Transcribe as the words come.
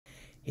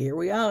Here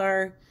we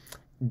are,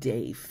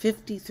 day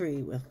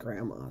 53 with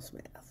Grandma's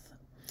Math.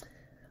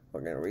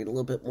 We're going to read a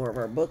little bit more of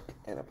our book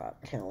and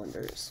about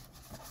calendars.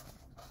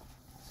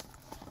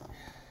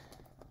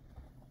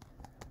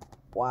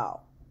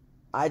 Wow,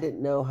 I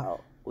didn't know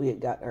how we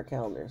had gotten our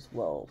calendars.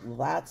 Well,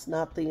 that's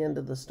not the end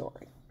of the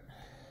story.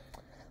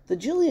 The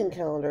Julian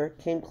calendar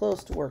came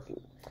close to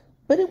working,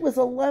 but it was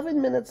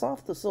 11 minutes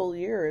off the solar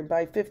year, and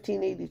by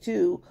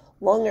 1582,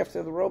 long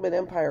after the Roman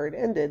Empire had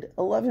ended,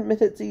 11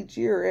 minutes each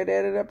year had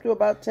added up to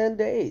about 10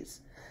 days.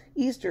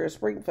 Easter, a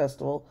spring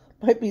festival,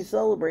 might be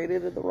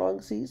celebrated in the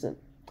wrong season.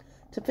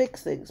 To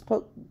fix things,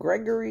 Pope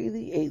Gregory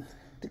VIII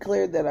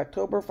declared that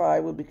October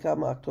 5 would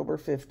become October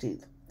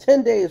 15th.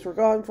 10 days were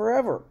gone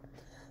forever.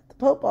 The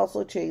Pope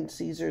also changed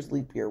Caesar's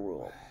leap year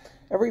rule.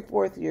 Every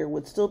fourth year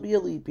would still be a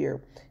leap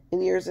year.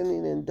 In years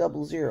ending in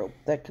 00,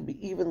 that could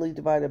be evenly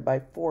divided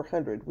by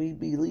 400. We'd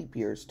be leap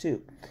years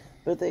too.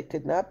 But if they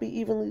could not be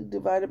evenly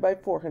divided by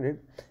 400,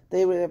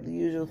 they would have the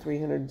usual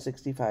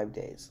 365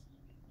 days.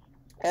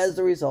 As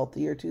a result,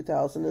 the year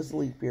 2000 is a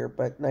leap year,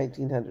 but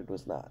 1900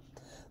 was not.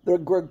 The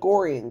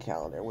Gregorian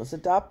calendar was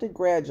adopted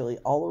gradually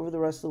all over the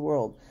rest of the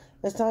world.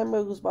 As time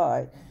goes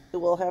by, it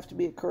will have to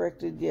be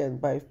corrected again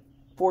by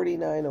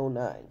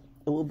 4909.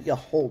 It will be a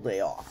whole day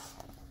off.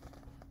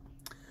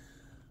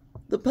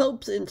 The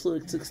Pope's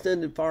influence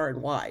extended far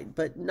and wide,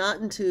 but not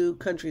into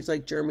countries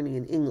like Germany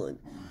and England.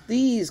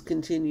 These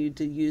continued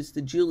to use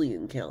the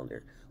Julian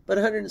calendar, but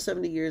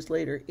 170 years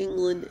later,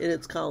 England and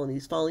its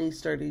colonies finally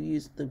started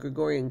using the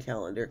Gregorian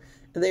calendar,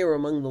 and they were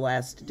among the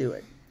last to do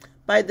it.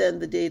 By then,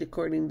 the date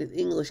according to the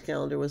English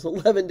calendar was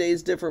 11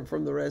 days different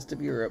from the rest of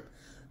Europe,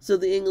 so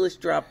the English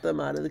dropped them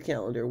out of the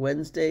calendar.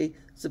 Wednesday,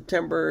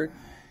 September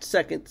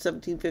 2nd,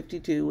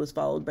 1752, was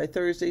followed by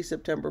Thursday,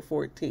 September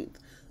 14th.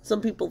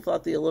 Some people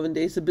thought the 11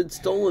 days had been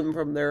stolen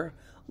from their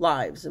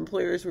lives.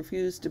 Employers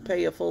refused to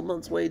pay a full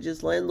month's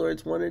wages,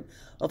 landlords wanted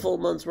a full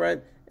month's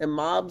rent, and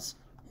mobs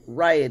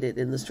rioted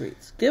in the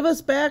streets. "Give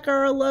us back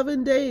our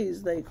 11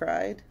 days, they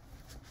cried.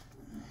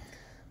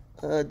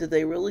 Did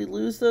they really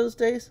lose those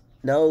days?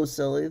 No,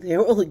 silly. They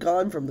were only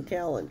gone from the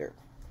calendar,"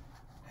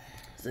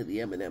 said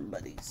the M&M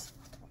buddies.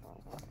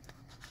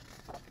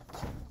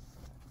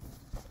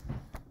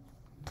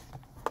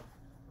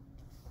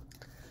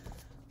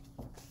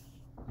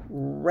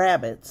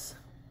 Rabbit's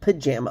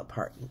Pajama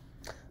Party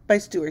by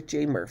Stuart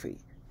J. Murphy,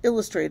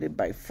 illustrated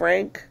by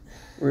Frank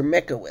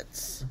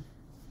Remekowitz.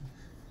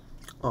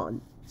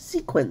 On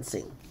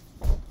sequencing.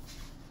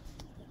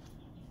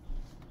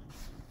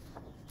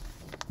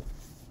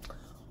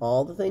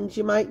 All the things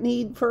you might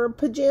need for a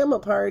pajama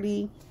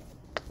party.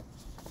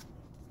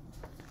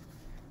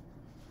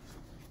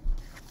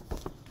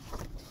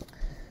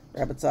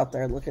 Rabbit's out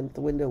there looking at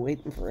the window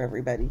waiting for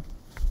everybody.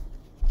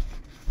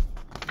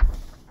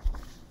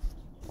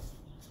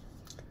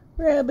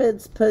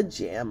 Rabbit's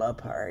Pajama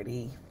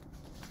Party.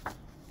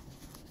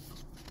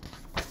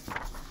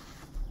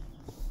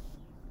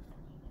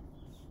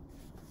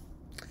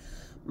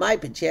 My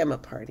pajama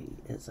party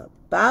is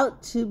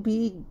about to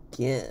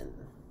begin.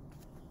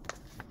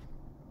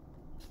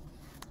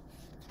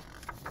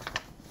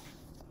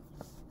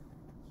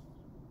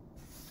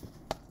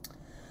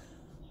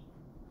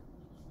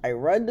 I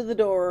run to the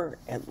door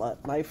and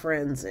let my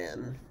friends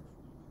in.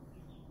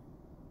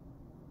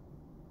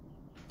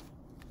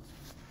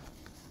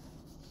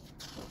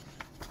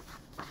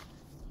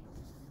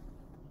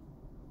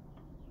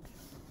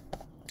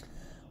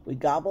 We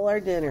gobble our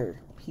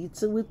dinner,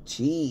 pizza with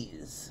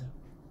cheese.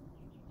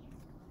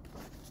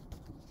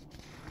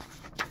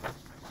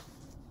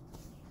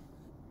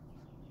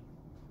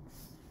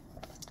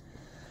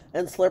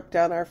 And slurp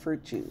down our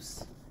fruit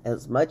juice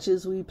as much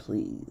as we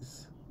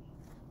please.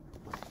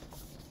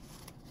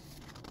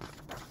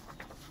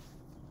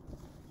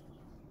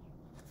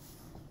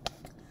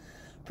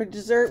 For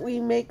dessert, we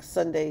make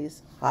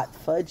sundaes, hot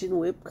fudge and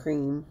whipped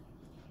cream.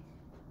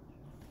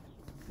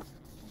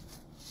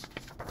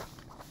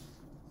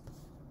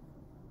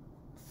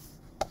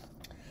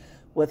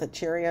 With a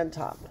cherry on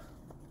top.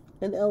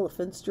 An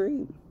elephant's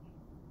dream.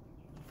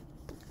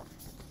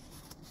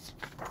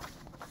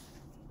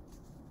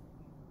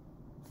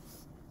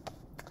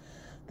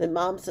 Then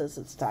Mom says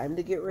it's time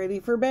to get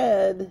ready for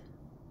bed.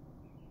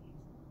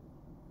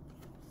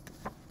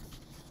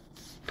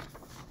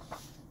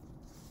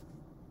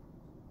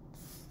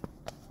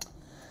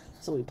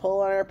 So we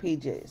pull on our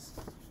PJs.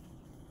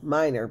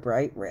 Mine are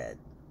bright red.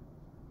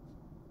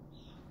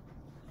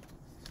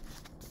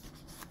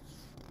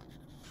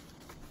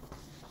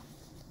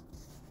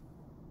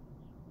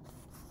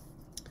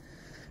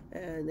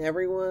 And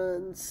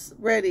everyone's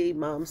ready.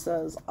 Mom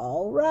says,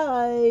 all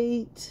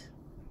right.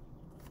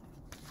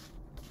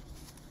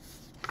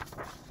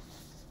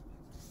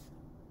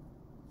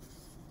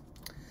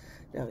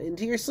 Now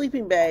into your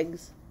sleeping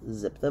bags.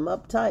 Zip them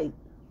up tight.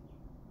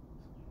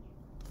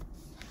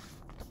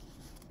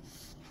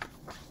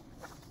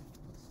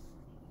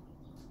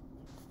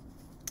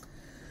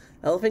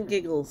 Elephant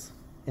giggles,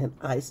 and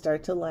I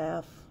start to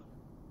laugh.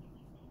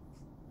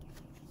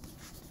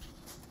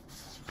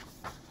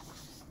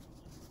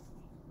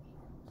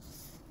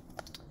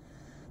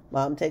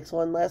 Mom takes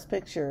one last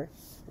picture.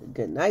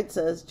 Good night,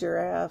 says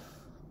Giraffe.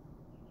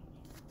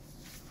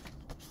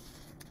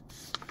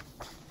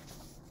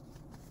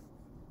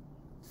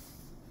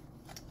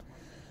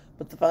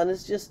 But the fun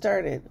has just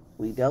started.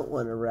 We don't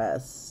want to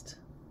rest.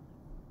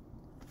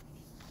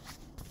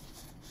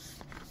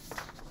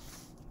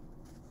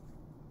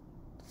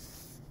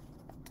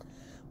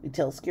 We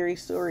tell scary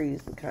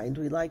stories, the kind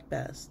we like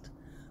best.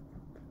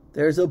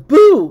 There's a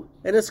boo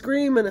and a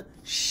scream and a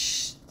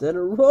shh, then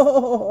a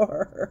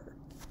roar.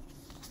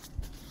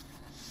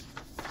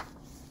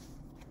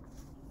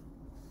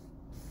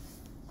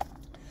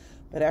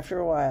 But after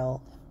a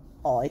while,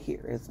 all I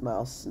hear is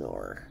Mouse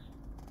snore.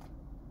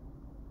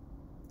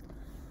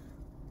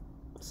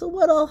 So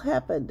what all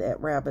happened at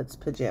Rabbit's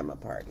pajama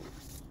party?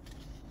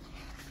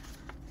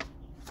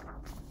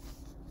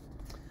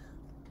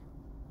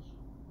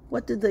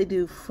 What did they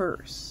do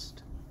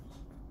first?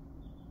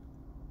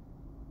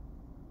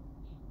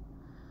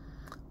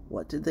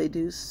 What did they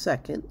do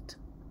second?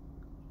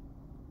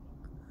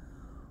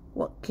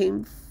 What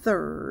came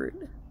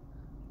third?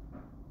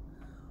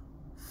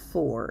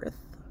 Fourth?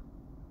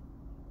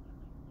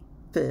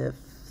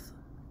 Fifth?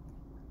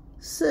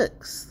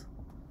 Sixth?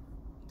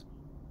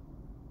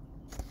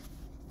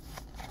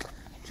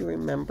 Do you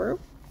remember?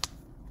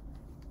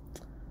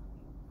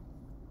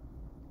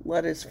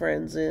 Let his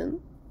friends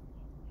in,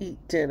 eat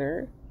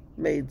dinner,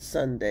 made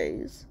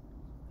sundaes,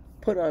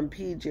 put on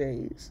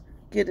PJs,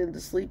 get into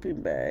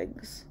sleeping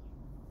bags.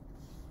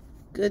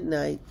 Good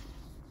night.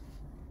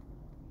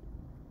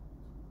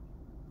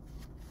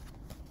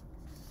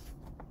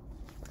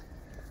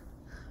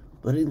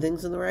 Putting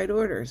things in the right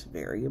order is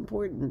very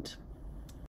important.